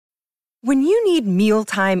When you need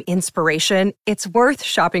mealtime inspiration, it's worth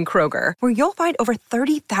shopping Kroger, where you'll find over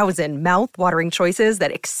 30,000 mouth-watering choices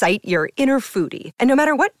that excite your inner foodie. And no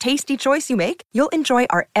matter what tasty choice you make, you'll enjoy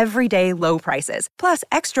our everyday low prices, plus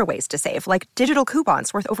extra ways to save, like digital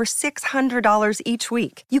coupons worth over $600 each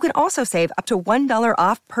week. You can also save up to $1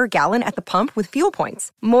 off per gallon at the pump with fuel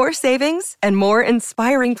points. More savings and more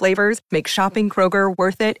inspiring flavors make shopping Kroger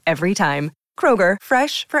worth it every time. Kroger,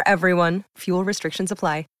 fresh for everyone. Fuel restrictions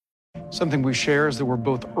apply. Something we share is that we're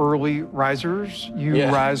both early risers. You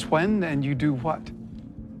rise when and you do what?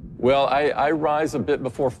 Well, I rise a bit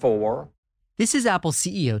before 4. This is Apple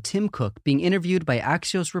CEO Tim Cook being interviewed by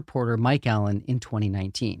Axios reporter Mike Allen in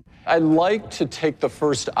 2019. I like to take the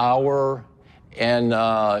first hour and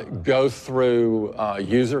go through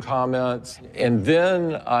user comments, and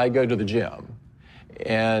then I go to the gym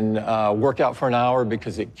and work out for an hour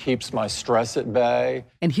because it keeps my stress at bay.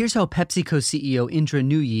 And here's how PepsiCo CEO Indra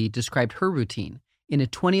Nooyi described her routine in a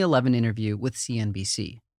 2011 interview with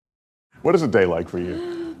CNBC. What is a day like for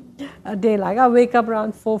you? A day like, I wake up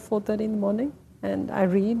around 4:30 in the morning and I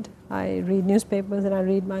read newspapers and I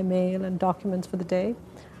read my mail and documents for the day.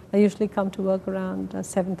 I usually come to work around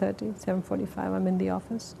 7:30, 7:45. I'm in the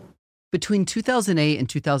office. Between 2008 and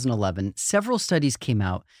 2011, several studies came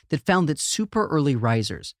out that found that super early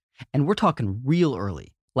risers, and we're talking real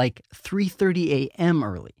early, like 3:30 a.m.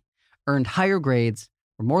 early, earned higher grades,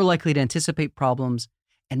 were more likely to anticipate problems,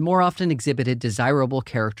 and more often exhibited desirable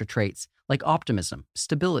character traits like optimism,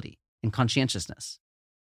 stability, and conscientiousness.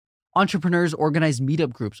 Entrepreneurs organized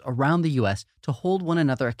meetup groups around the U.S. to hold one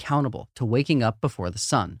another accountable to waking up before the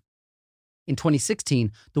sun. In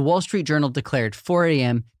 2016, the Wall Street Journal declared 4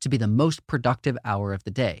 a.m. to be the most productive hour of the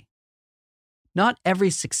day. Not every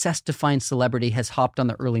success-defined celebrity has hopped on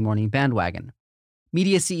the early morning bandwagon.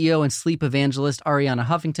 Media CEO and sleep evangelist Arianna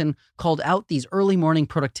Huffington called out these early morning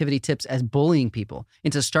productivity tips as bullying people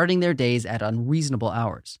into starting their days at unreasonable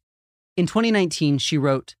hours. In 2019, she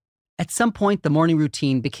wrote, "At some point, the morning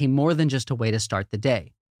routine became more than just a way to start the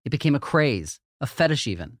day. It became a craze, a fetish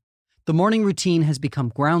even. The morning routine has become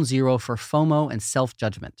ground zero for FOMO and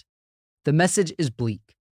self-judgment. The message is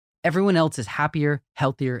bleak. Everyone else is happier,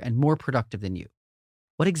 healthier, and more productive than you.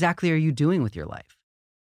 What exactly are you doing with your life?"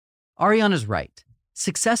 Arianna's right.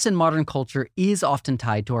 Success in modern culture is often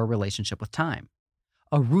tied to our relationship with time.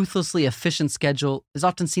 A ruthlessly efficient schedule is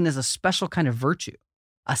often seen as a special kind of virtue,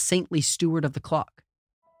 a saintly steward of the clock.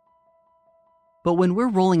 But when we're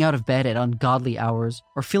rolling out of bed at ungodly hours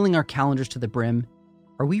or filling our calendars to the brim,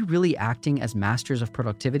 are we really acting as masters of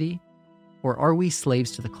productivity, or are we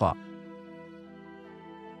slaves to the clock?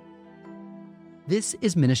 This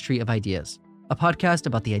is Ministry of Ideas, a podcast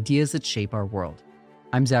about the ideas that shape our world.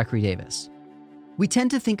 I'm Zachary Davis. We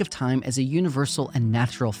tend to think of time as a universal and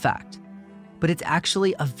natural fact, but it's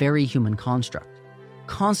actually a very human construct,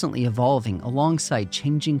 constantly evolving alongside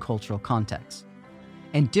changing cultural contexts.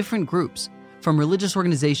 And different groups, from religious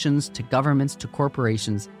organizations to governments to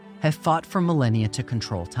corporations, have fought for millennia to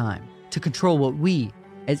control time, to control what we,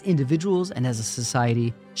 as individuals and as a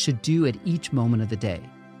society, should do at each moment of the day.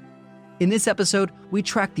 In this episode, we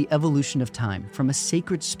track the evolution of time from a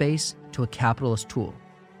sacred space to a capitalist tool,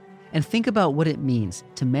 and think about what it means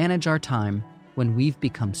to manage our time when we've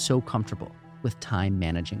become so comfortable with time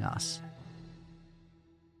managing us.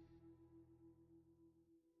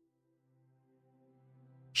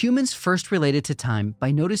 Humans first related to time by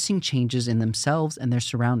noticing changes in themselves and their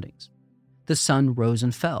surroundings. The sun rose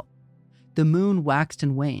and fell. The moon waxed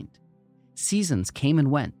and waned. Seasons came and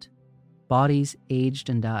went. Bodies aged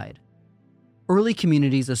and died. Early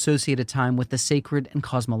communities associated time with the sacred and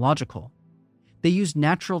cosmological. They used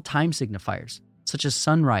natural time signifiers, such as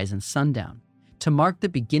sunrise and sundown, to mark the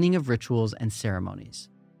beginning of rituals and ceremonies.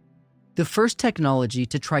 The first technology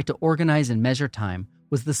to try to organize and measure time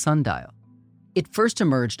was the sundial. It first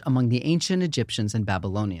emerged among the ancient Egyptians and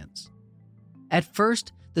Babylonians. At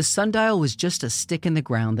first, the sundial was just a stick in the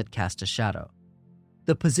ground that cast a shadow.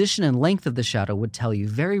 The position and length of the shadow would tell you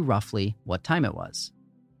very roughly what time it was.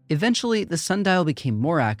 Eventually, the sundial became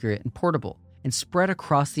more accurate and portable and spread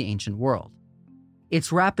across the ancient world.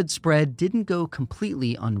 Its rapid spread didn't go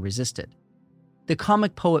completely unresisted. The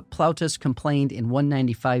comic poet Plautus complained in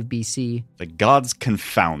 195 BC, "The gods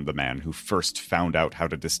confound the man who first found out how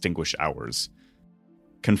to distinguish hours.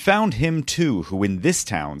 Confound him, too, who in this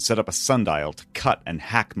town set up a sundial to cut and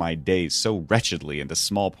hack my days so wretchedly into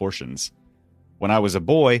small portions. When I was a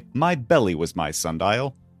boy, my belly was my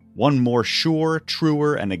sundial, one more sure,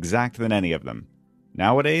 truer, and exact than any of them.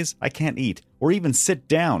 Nowadays, I can't eat or even sit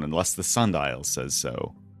down unless the sundial says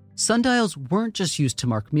so." Sundials weren't just used to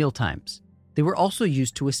mark meal times. They were also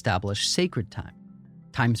used to establish sacred time.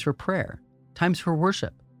 times for prayer, times for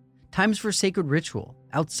worship, times for sacred ritual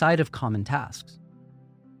outside of common tasks.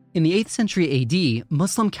 In the 8th century AD,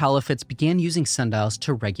 Muslim caliphates began using sundials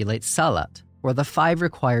to regulate salat, or the 5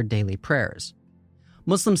 required daily prayers.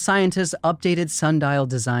 Muslim scientists updated sundial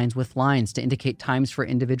designs with lines to indicate times for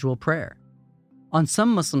individual prayer. On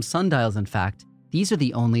some Muslim sundials, in fact, these are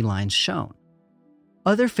the only lines shown.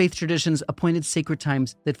 Other faith traditions appointed sacred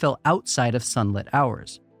times that fell outside of sunlit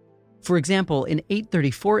hours. For example, in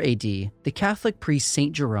 834 AD, the Catholic priest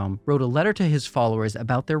St. Jerome wrote a letter to his followers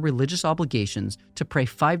about their religious obligations to pray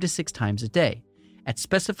 5 to 6 times a day, at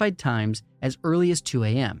specified times as early as 2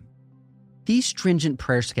 a.m. These stringent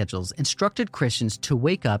prayer schedules instructed Christians to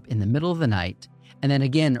wake up in the middle of the night and then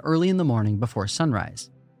again early in the morning before sunrise.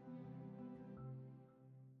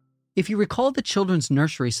 If you recall the children's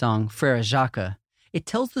nursery song Frère Jacques, it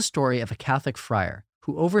tells the story of a Catholic friar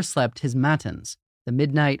who overslept his matins, the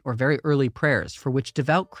midnight or very early prayers for which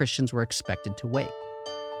devout Christians were expected to wake.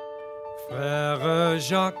 Frère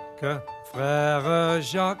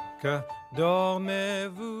Jacques,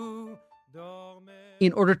 dormez-vous, dormez.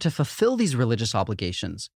 In order to fulfill these religious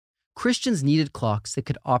obligations, Christians needed clocks that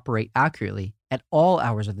could operate accurately at all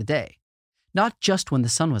hours of the day, not just when the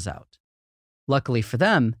sun was out. Luckily for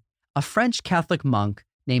them, a French Catholic monk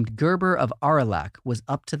named Gerber of Aurillac was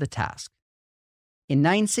up to the task. In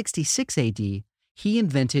 966 AD, he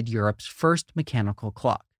invented Europe's first mechanical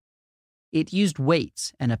clock. It used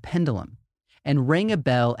weights and a pendulum, and rang a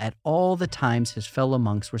bell at all the times his fellow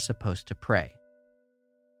monks were supposed to pray.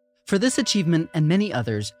 For this achievement and many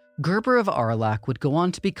others, Gerber of Aurillac would go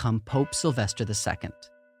on to become Pope Sylvester II.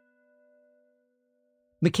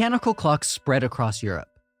 Mechanical clocks spread across Europe.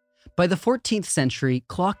 By the 14th century,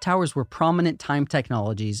 clock towers were prominent time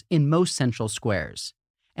technologies in most central squares,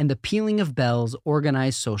 and the pealing of bells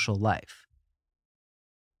organized social life.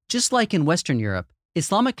 Just like in Western Europe,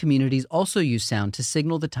 Islamic communities also use sound to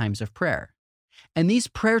signal the times of prayer, and these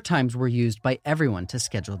prayer times were used by everyone to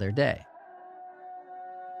schedule their day.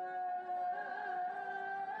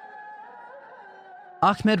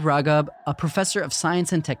 Ahmed Ragab, a professor of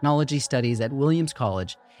science and technology studies at Williams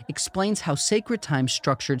College, explains how sacred time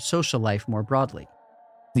structured social life more broadly.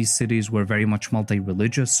 These cities were very much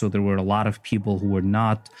multi-religious, so there were a lot of people who were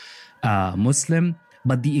not Muslim,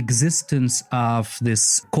 but the existence of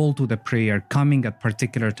this call to the prayer coming at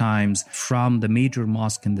particular times from the major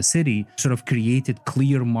mosque in the city sort of created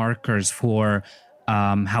clear markers for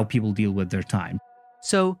how people deal with their time.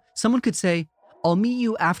 So someone could say, I'll meet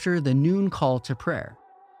you after the noon call to prayer.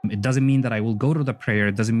 It doesn't mean that I will go to the prayer.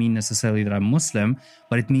 It doesn't mean necessarily that I'm Muslim,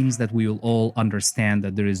 but it means that we will all understand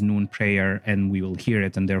that there is noon prayer and we will hear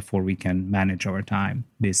it, and therefore we can manage our time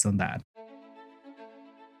based on that.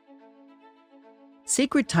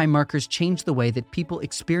 Sacred time markers changed the way that people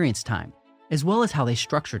experienced time, as well as how they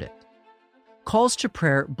structured it. Calls to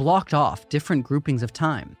prayer blocked off different groupings of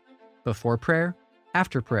time: before prayer,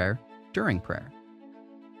 after prayer, during prayer.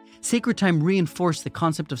 Sacred time reinforced the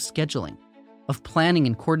concept of scheduling, of planning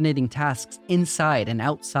and coordinating tasks inside and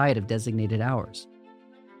outside of designated hours.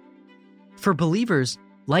 For believers,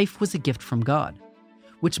 life was a gift from God,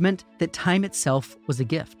 which meant that time itself was a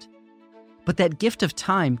gift. But that gift of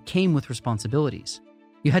time came with responsibilities.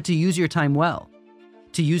 You had to use your time well,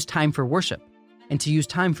 to use time for worship, and to use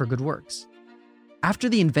time for good works. After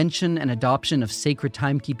the invention and adoption of sacred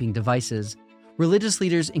timekeeping devices, religious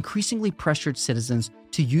leaders increasingly pressured citizens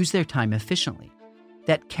to use their time efficiently.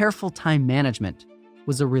 That careful time management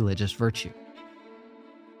was a religious virtue.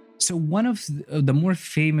 So one of the more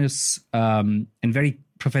famous and very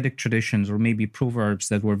prophetic traditions, or maybe proverbs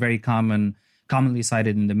that were very commonly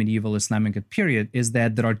cited in the medieval Islamic period, is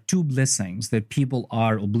that there are two blessings that people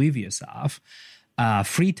are oblivious of: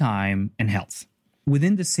 free time and health.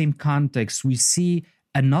 Within the same context, we see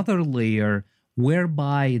another layer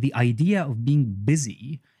whereby the idea of being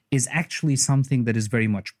busy is actually something that is very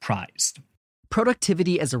much prized.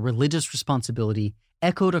 Productivity as a religious responsibility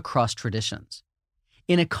echoed across traditions.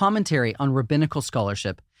 In a commentary on rabbinical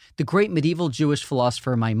scholarship, the great medieval Jewish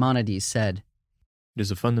philosopher Maimonides said, "It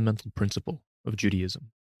is a fundamental principle of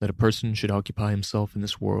Judaism that a person should occupy himself in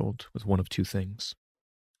this world with one of two things,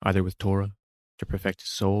 either with Torah, to perfect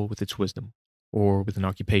his soul with its wisdom, or with an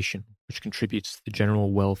occupation which contributes to the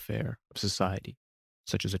general welfare of society,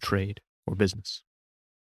 such as a trade or business."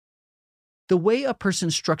 The way a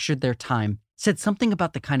person structured their time said something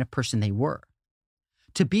about the kind of person they were.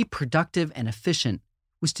 To be productive and efficient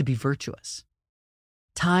was to be virtuous.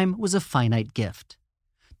 Time was a finite gift.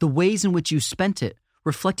 The ways in which you spent it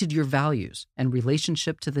reflected your values and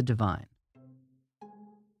relationship to the divine.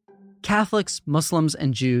 Catholics, Muslims,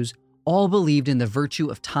 and Jews all believed in the virtue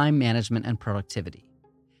of time management and productivity.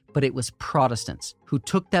 but it was Protestants who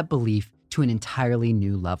took that belief to an entirely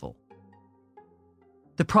new level.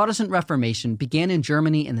 The Protestant Reformation began in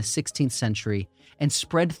Germany in the 16th century and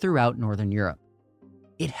spread throughout Northern Europe.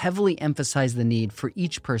 It heavily emphasized the need for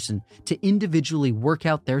each person to individually work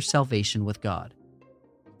out their salvation with God.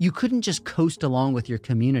 You couldn't just coast along with your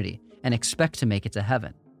community and expect to make it to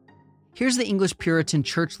heaven. Here's the English Puritan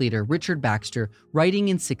church leader Richard Baxter writing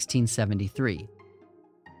in 1673.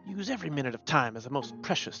 Use every minute of time as a most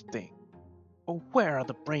precious thing. Oh, where are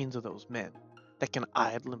the brains of those men that can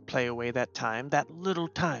idle and play away that time, that little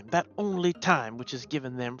time, that only time which is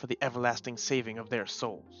given them for the everlasting saving of their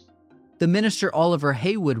souls? The minister Oliver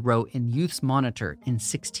Heywood wrote in Youth's Monitor in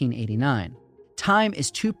 1689, "Time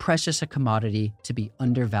is too precious a commodity to be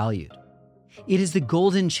undervalued. It is the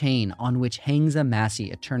golden chain on which hangs a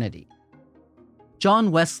massy eternity."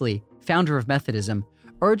 John Wesley, founder of Methodism,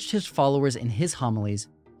 urged his followers in his homilies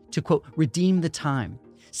to, quote, "redeem the time,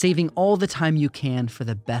 saving all the time you can for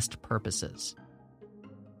the best purposes."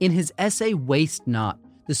 In his essay Waste Not,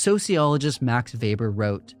 the sociologist Max Weber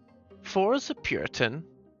wrote, "For as a Puritan,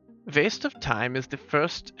 waste of time is the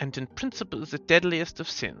first and in principle the deadliest of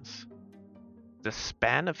sins. The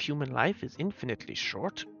span of human life is infinitely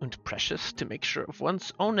short and precious to make sure of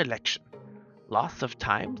one's own election. Loss of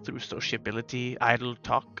time through sociability, idle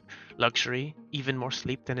talk, luxury, even more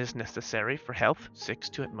sleep than is necessary for health, 6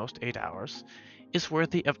 to at most 8 hours, is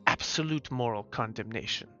worthy of absolute moral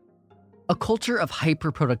condemnation." A culture of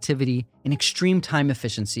hyperproductivity and extreme time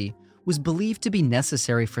efficiency was believed to be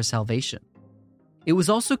necessary for salvation. It was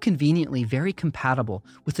also conveniently very compatible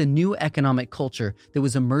with a new economic culture that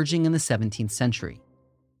was emerging in the 17th century: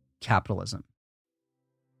 capitalism.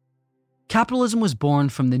 Capitalism was born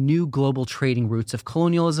from the new global trading routes of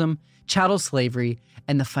colonialism, chattel slavery,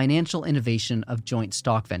 and the financial innovation of joint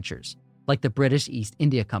stock ventures, like the British East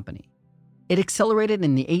India Company. It accelerated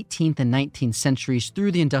in the 18th and 19th centuries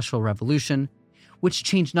through the Industrial Revolution, which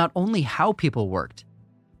changed not only how people worked,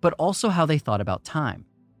 but also how they thought about time.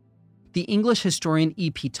 The English historian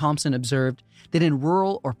E.P. Thompson observed that in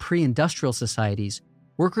rural or pre-industrial societies,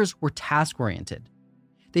 workers were task-oriented.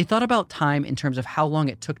 They thought about time in terms of how long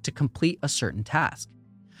it took to complete a certain task,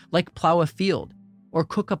 like plow a field or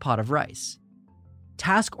cook a pot of rice.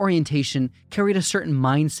 Task orientation carried a certain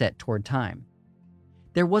mindset toward time.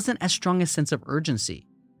 There wasn't as strong a sense of urgency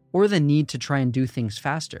or the need to try and do things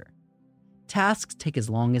faster. Tasks take as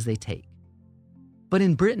long as they take. But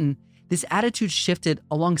in Britain, this attitude shifted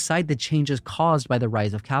alongside the changes caused by the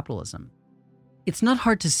rise of capitalism. It's not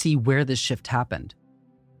hard to see where this shift happened.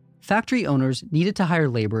 Factory owners needed to hire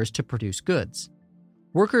laborers to produce goods.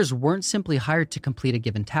 Workers weren't simply hired to complete a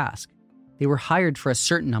given task. They were hired for a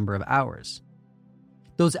certain number of hours.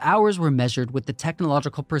 Those hours were measured with the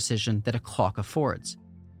technological precision that a clock affords.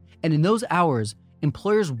 And in those hours,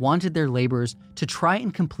 employers wanted their laborers to try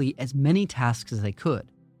and complete as many tasks as they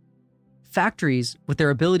could. Factories, with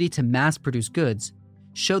their ability to mass produce goods,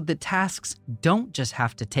 showed that tasks don't just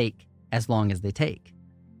have to take as long as they take.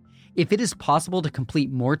 If it is possible to complete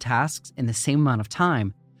more tasks in the same amount of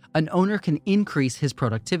time, an owner can increase his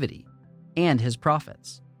productivity and his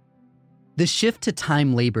profits. The shift to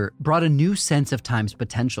time labor brought a new sense of time's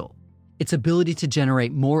potential, its ability to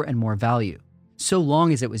generate more and more value, so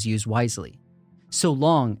long as it was used wisely, so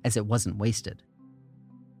long as it wasn't wasted.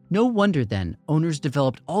 No wonder then owners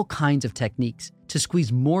developed all kinds of techniques to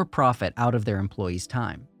squeeze more profit out of their employees'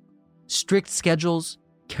 time. Strict schedules,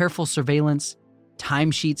 careful surveillance,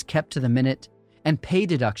 timesheets kept to the minute, and pay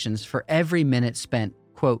deductions for every minute spent,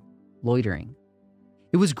 quote, loitering.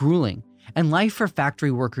 It was grueling, and life for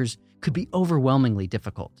factory workers could be overwhelmingly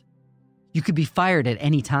difficult. You could be fired at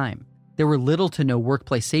any time. There were little to no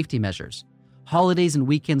workplace safety measures. Holidays and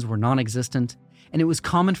weekends were non-existent, and it was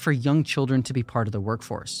common for young children to be part of the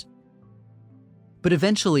workforce. But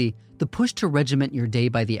eventually, the push to regiment your day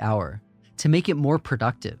by the hour, to make it more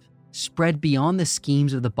productive, spread beyond the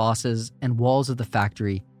schemes of the bosses and walls of the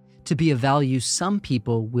factory to be a value some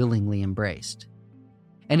people willingly embraced.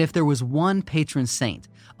 And if there was one patron saint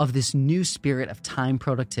of this new spirit of time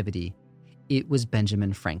productivity, it was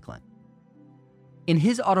Benjamin Franklin. In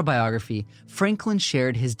his autobiography, Franklin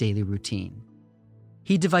shared his daily routine.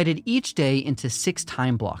 He divided each day into 6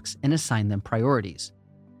 time blocks and assigned them priorities.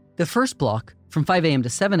 The first block, from 5 a.m. to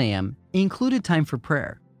 7 a.m., included time for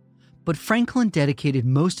prayer, but Franklin dedicated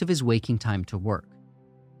most of his waking time to work.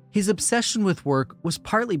 His obsession with work was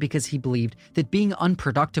partly because he believed that being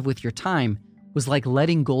unproductive with your time was like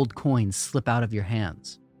letting gold coins slip out of your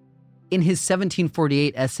hands. In his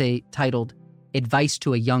 1748 essay titled Advice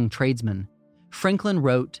to a Young Tradesman, Franklin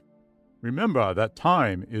wrote, "Remember that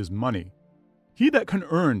time is money. He that can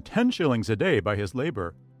earn 10 shillings a day by his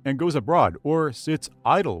labor and goes abroad or sits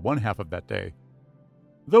idle one half of that day.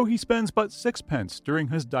 Though he spends but 6pence during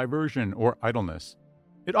his diversion or idleness,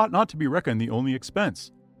 it ought not to be reckoned the only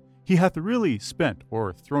expense. He hath really spent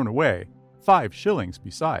or thrown away 5 shillings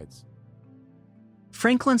besides.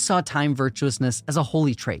 Franklin saw time virtuousness as a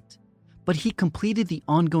holy trait, but he completed the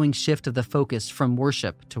ongoing shift of the focus from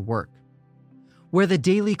worship to work. Where the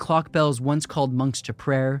daily clock bells once called monks to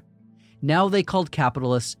prayer, now they called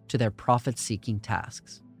capitalists to their profit-seeking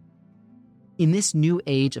tasks. In this new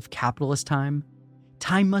age of capitalist time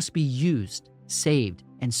must be used, saved,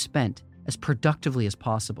 and spent as productively as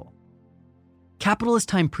possible. Capitalist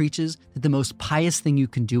time preaches that the most pious thing you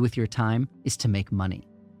can do with your time is to make money,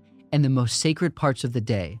 and the most sacred parts of the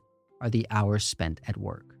day are the hours spent at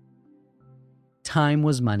work. Time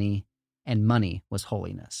was money, and money was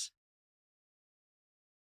holiness.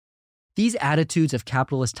 These attitudes of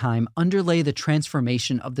capitalist time underlay the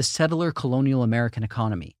transformation of the settler colonial American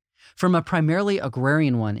economy from a primarily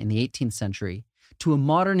agrarian one in the 18th century to a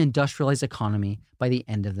modern industrialized economy by the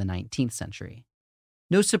end of the 19th century.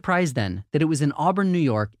 No surprise then that it was in Auburn, New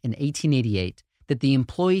York in 1888 that the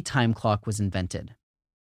employee time clock was invented.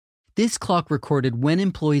 This clock recorded when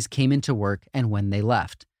employees came into work and when they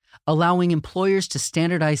left, allowing employers to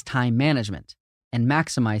standardize time management and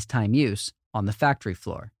maximize time use on the factory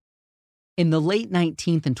floor. In the late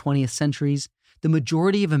 19th and 20th centuries, the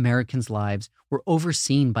majority of Americans' lives were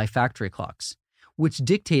overseen by factory clocks, which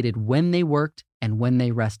dictated when they worked and when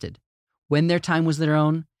they rested, when their time was their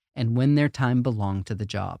own, and when their time belonged to the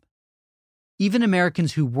job. Even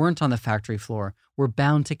Americans who weren't on the factory floor were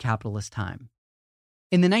bound to capitalist time.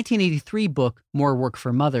 In the 1983 book, More Work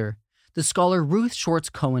for Mother, the scholar Ruth Schwartz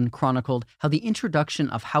Cohen chronicled how the introduction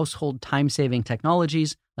of household time-saving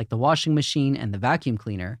technologies like the washing machine and the vacuum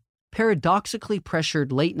cleaner paradoxically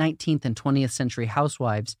pressured late 19th and 20th century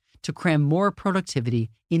housewives to cram more productivity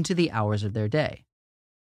into the hours of their day.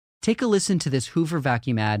 Take a listen to this Hoover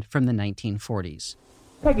vacuum ad from the 1940s.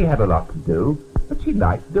 Peggy had a lot to do, but she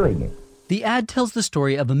liked doing it. The ad tells the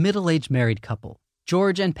story of a middle-aged married couple,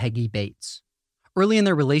 George and Peggy Bates. Early in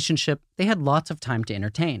their relationship, they had lots of time to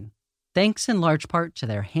entertain, thanks in large part to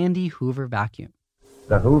their handy Hoover vacuum.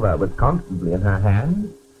 The Hoover was constantly in her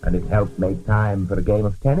hand, and it helped make time for a game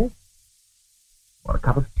of tennis or a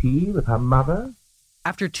cup of tea with her mother.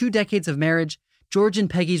 After 2 decades of marriage, George and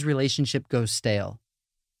Peggy's relationship goes stale.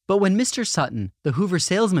 But when Mr. Sutton, the Hoover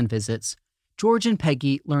salesman, visits, George and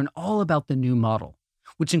Peggy learn all about the new model,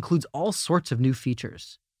 which includes all sorts of new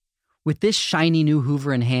features. With this shiny new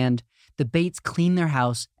Hoover in hand, the Bates clean their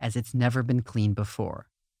house as it's never been cleaned before.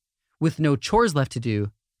 With no chores left to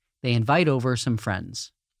do, they invite over some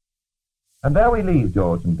friends. And there we leave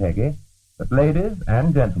George and Peggy. But ladies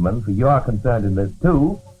and gentlemen, for you are concerned in this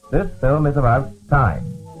too, this film is about time.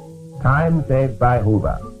 Time saved by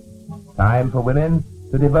Hoover. Time for women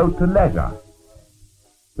to devote to leisure,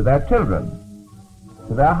 to their children,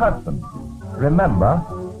 to their husbands. Remember,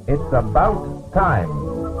 it's about time.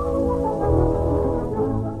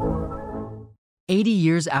 80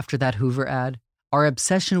 years after that Hoover ad, our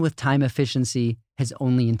obsession with time efficiency has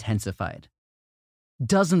only intensified.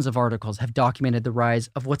 Dozens of articles have documented the rise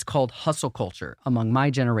of what's called hustle culture among my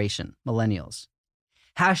generation, millennials.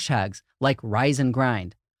 Hashtags like rise and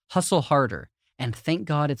grind, hustle harder, and thank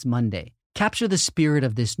God it's Monday capture the spirit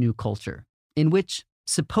of this new culture, in which,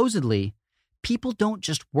 supposedly, people don't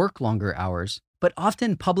just work longer hours, but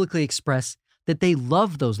often publicly express that they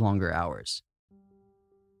love those longer hours.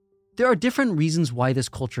 There are different reasons why this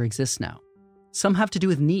culture exists now. Some have to do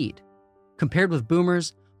with need. Compared with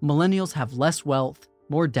boomers, millennials have less wealth,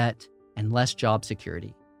 more debt, and less job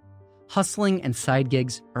security. Hustling and side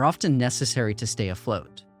gigs are often necessary to stay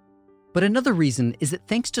afloat. But another reason is that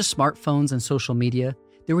thanks to smartphones and social media,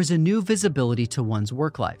 there was a new visibility to one's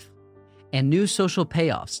work life, and new social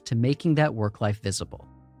payoffs to making that work life visible.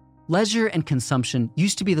 Leisure and consumption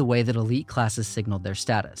used to be the way that elite classes signaled their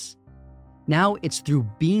status. Now it's through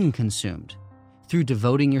being consumed, through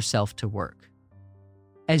devoting yourself to work.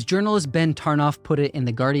 As journalist Ben Tarnoff put it in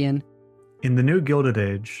The Guardian, in the new Gilded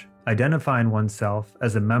Age, identifying oneself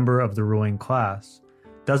as a member of the ruling class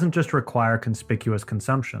doesn't just require conspicuous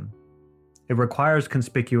consumption. It requires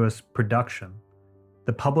conspicuous production,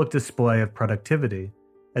 the public display of productivity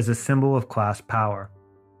as a symbol of class power.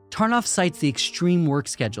 Tarnoff cites the extreme work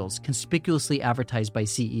schedules conspicuously advertised by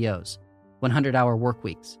CEOs, 100-hour work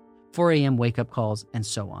weeks, 4 a.m. wake-up calls, and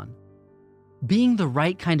so on. Being the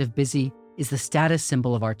right kind of busy is the status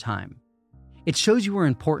symbol of our time. It shows you are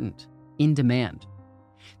important, in demand.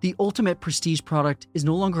 The ultimate prestige product is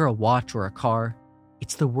no longer a watch or a car,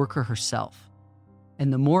 it's the worker herself.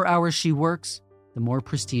 And the more hours she works, the more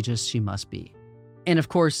prestigious she must be. And of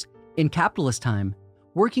course, in capitalist time,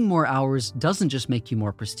 working more hours doesn't just make you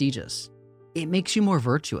more prestigious. It makes you more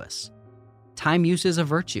virtuous. Time use is a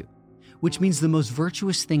virtue, which means the most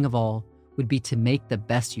virtuous thing of all would be to make the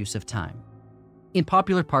best use of time. In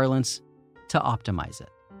popular parlance, to optimize it.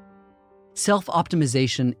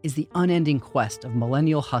 Self-optimization is the unending quest of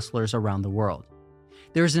millennial hustlers around the world.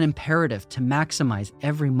 There is an imperative to maximize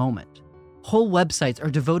every moment. Whole websites are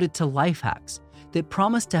devoted to life hacks that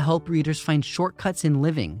promise to help readers find shortcuts in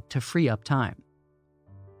living to free up time.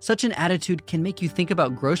 Such an attitude can make you think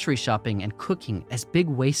about grocery shopping and cooking as big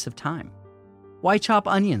wastes of time. Why chop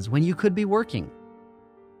onions when you could be working?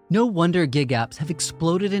 No wonder gig apps have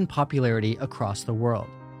exploded in popularity across the world.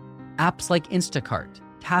 Apps like Instacart,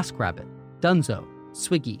 TaskRabbit, Dunzo,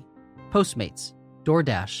 Swiggy, Postmates,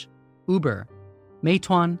 DoorDash, Uber,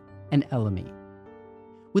 Meituan, and Eleme.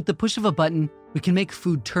 With the push of a button, we can make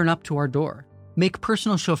food turn up to our door, make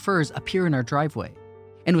personal chauffeurs appear in our driveway,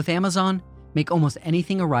 and with Amazon, make almost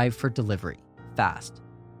anything arrive for delivery, fast.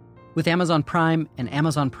 With Amazon Prime and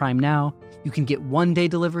Amazon Prime Now, you can get one-day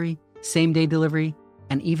delivery, same-day delivery,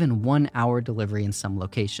 and even 1 hour delivery in some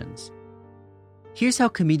locations. Here's how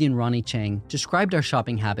comedian Ronnie Chang described our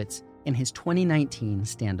shopping habits in his 2019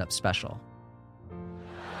 stand-up special.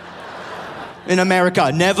 In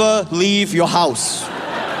America, never leave your house.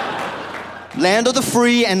 Land of the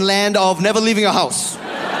free and land of never leaving your house.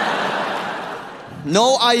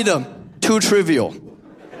 No item too trivial.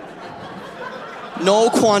 No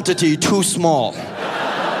quantity too small.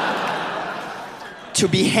 To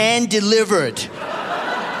be hand-delivered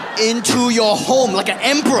into your home like an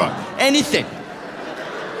emperor. Anything.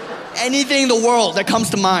 Anything in the world that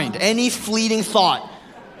comes to mind. Any fleeting thought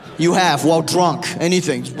you have while drunk.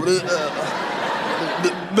 Anything.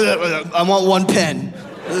 I want one pen.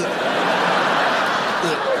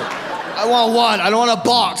 I want one. I don't want a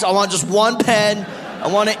box. I want just one pen. I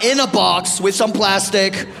want it in a box with some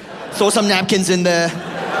plastic. Throw some napkins in there.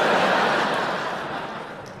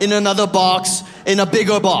 In another box. In a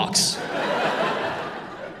bigger box.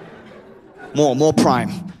 More prime.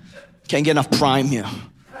 Can't get enough prime here.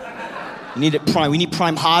 We need it prime. We need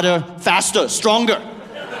prime harder, faster, stronger.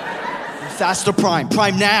 Faster prime.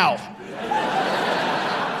 Prime now.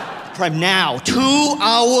 Prime now. 2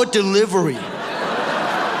 hour delivery.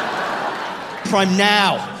 Prime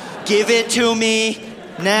now. Give it to me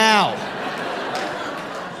now.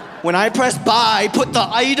 When I press buy, put the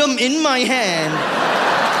item in my hand.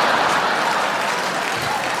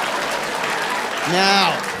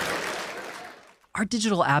 Now. Our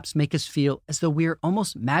digital apps make us feel as though we're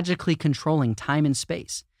almost magically controlling time and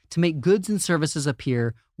space to make goods and services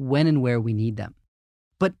appear when and where we need them.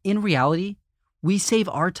 But in reality, we save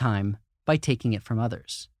our time by taking it from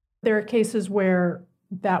others. There are cases where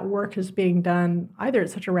that work is being done either at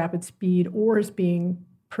such a rapid speed or is being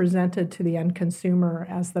presented to the end consumer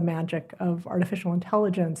as the magic of artificial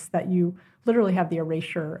intelligence that you literally have the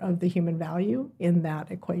erasure of the human value in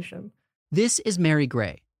that equation. This is Mary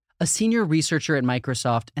Gray, a senior researcher at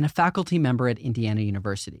Microsoft and a faculty member at Indiana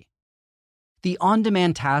University. The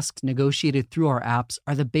on-demand tasks negotiated through our apps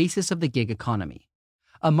are the basis of the gig economy,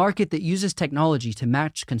 a market that uses technology to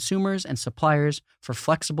match consumers and suppliers for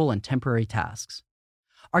flexible and temporary tasks.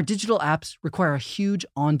 Our digital apps require a huge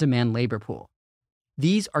on-demand labor pool.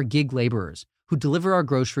 These are gig laborers who deliver our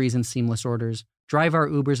groceries in seamless orders, drive our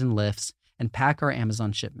Ubers and Lyfts, and pack our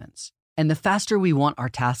Amazon shipments. And the faster we want our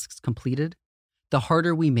tasks completed, the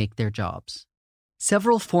harder we make their jobs.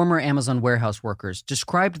 Several former Amazon warehouse workers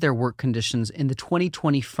described their work conditions in the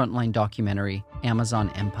 2020 Frontline documentary,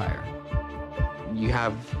 Amazon Empire. You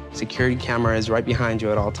have security cameras right behind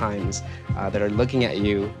you at all times that are looking at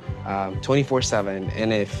you 24/7.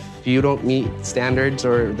 And if you don't meet standards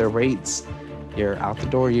or the rates, you're out the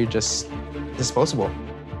door, you're just disposable.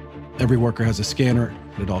 Every worker has a scanner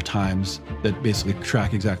at all times that basically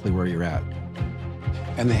track exactly where you're at.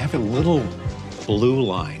 And they have a little blue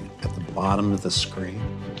line at the bottom of the screen,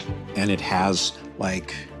 and it has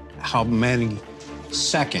like how many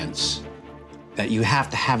seconds that you have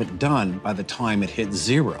to have it done by the time it hits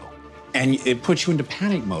 0. And it puts you into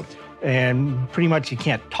panic mode. And pretty much you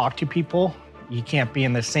can't talk to people. You can't be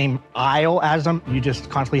in the same aisle as them. You just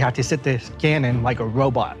constantly have to sit there scanning like a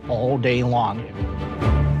robot all day long.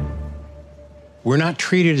 We're not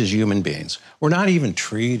treated as human beings. We're not even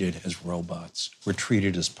treated as robots. We're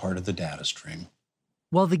treated as part of the data stream.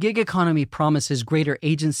 While the gig economy promises greater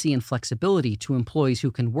agency and flexibility to employees who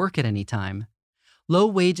can work at any time, low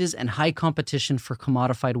wages and high competition for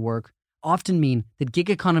commodified work often mean that gig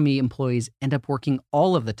economy employees end up working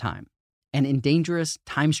all of the time and in dangerous,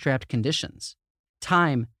 time-strapped conditions.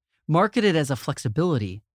 Time, marketed as a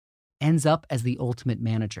flexibility, ends up as the ultimate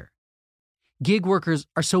manager. Gig workers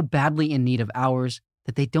are so badly in need of hours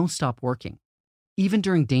that they don't stop working, even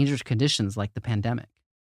during dangerous conditions like the pandemic.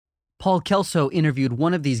 Paul Kelso interviewed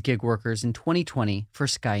one of these gig workers in 2020 for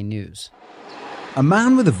Sky News. A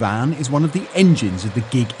man with a van is one of the engines of the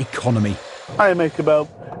gig economy. I make about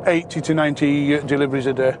 80 to 90 deliveries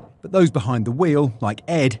a day. But those behind the wheel, like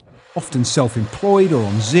Ed, often self-employed or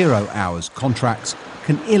on 0 hours contracts,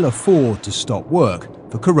 can ill afford to stop work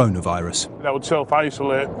for coronavirus. I would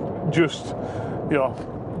self-isolate just,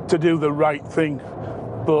 to do the right thing.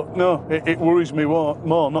 But no, it worries me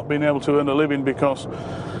more not being able to earn a living because,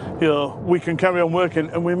 we can carry on working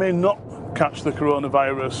and we may not catch the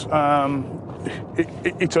coronavirus.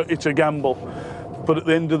 It's a gamble. But at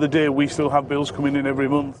the end of the day, we still have bills coming in every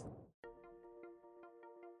month.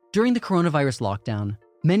 During the coronavirus lockdown,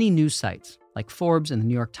 many news sites, like Forbes and the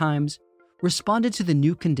New York Times, responded to the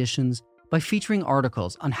new conditions by featuring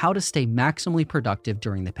articles on how to stay maximally productive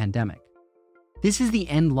during the pandemic. This is the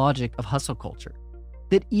end logic of hustle culture,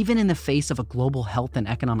 that even in the face of a global health and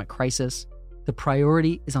economic crisis, the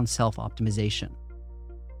priority is on self-optimization.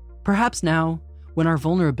 Perhaps now, when our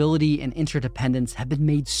vulnerability and interdependence have been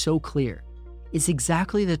made so clear, it's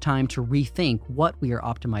exactly the time to rethink what we are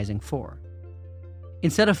optimizing for.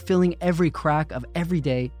 Instead of filling every crack of every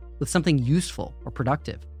day with something useful or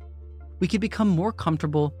productive, we could become more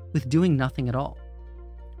comfortable with doing nothing at all,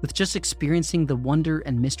 with just experiencing the wonder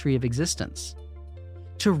and mystery of existence,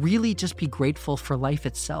 to really just be grateful for life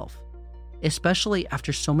itself, especially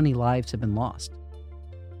after so many lives have been lost.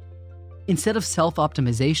 Instead of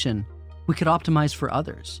self-optimization, we could optimize for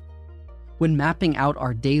others. When mapping out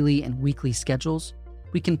our daily and weekly schedules,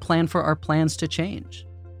 we can plan for our plans to change.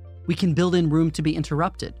 We can build in room to be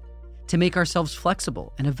interrupted, to make ourselves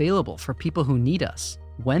flexible and available for people who need us,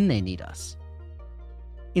 when they need us.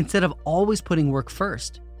 Instead of always putting work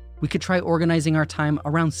first, we could try organizing our time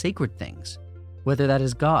around sacred things, whether that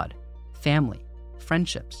is God, family,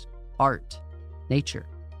 friendships, art, nature,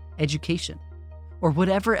 education, or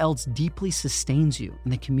whatever else deeply sustains you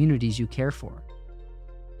in the communities you care for.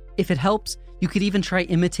 If it helps, you could even try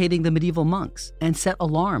imitating the medieval monks and set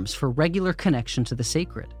alarms for regular connection to the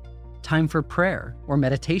sacred, time for prayer or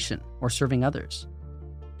meditation or serving others.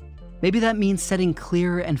 Maybe that means setting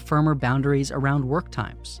clearer and firmer boundaries around work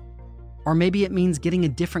times. Or maybe it means getting a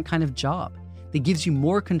different kind of job that gives you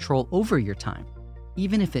more control over your time,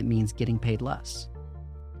 even if it means getting paid less.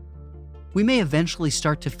 We may eventually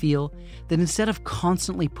start to feel that instead of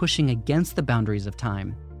constantly pushing against the boundaries of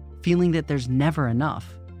time, feeling that there's never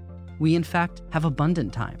enough, we in fact have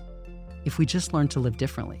abundant time if we just learn to live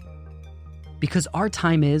differently. Because our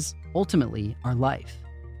time is, ultimately, our life.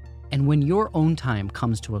 And when your own time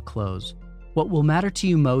comes to a close, what will matter to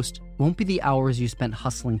you most won't be the hours you spent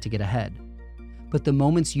hustling to get ahead, but the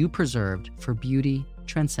moments you preserved for beauty,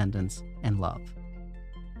 transcendence, and love.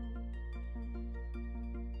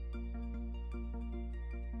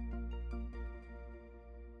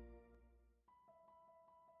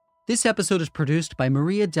 This episode is produced by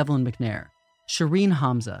Maria Devlin McNair, Shireen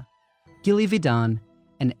Hamza, Gili Vidan,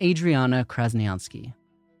 and Adriana Krasniansky.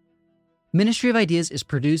 Ministry of Ideas is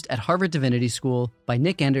produced at Harvard Divinity School by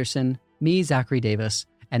Nick Anderson, me, Zachary Davis,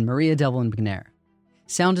 and Maria Devlin McNair.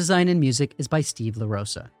 Sound design and music is by Steve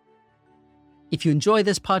LaRosa. If you enjoy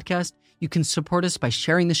this podcast, you can support us by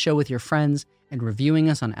sharing the show with your friends and reviewing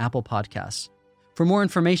us on Apple Podcasts. For more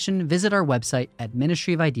information, visit our website at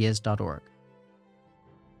ministryofideas.org.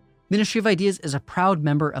 Ministry of Ideas is a proud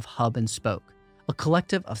member of Hub and Spoke, a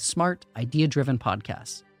collective of smart, idea-driven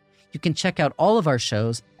podcasts. You can check out all of our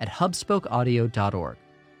shows at hubspokeaudio.org.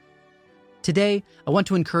 Today, I want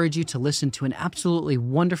to encourage you to listen to an absolutely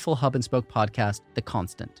wonderful Hub and Spoke podcast, The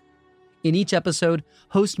Constant. In each episode,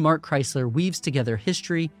 host Mark Chrysler weaves together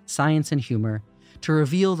history, science, and humor to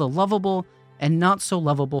reveal the lovable and not so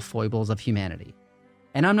lovable foibles of humanity.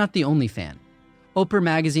 And I'm not the only fan. Oprah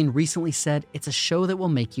Magazine recently said it's a show that will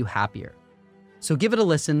make you happier. So give it a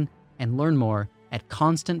listen and learn more at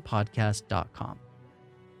constantpodcast.com.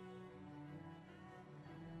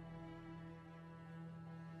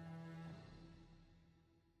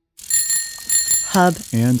 Hub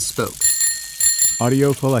and Spoke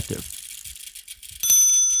Audio Collective.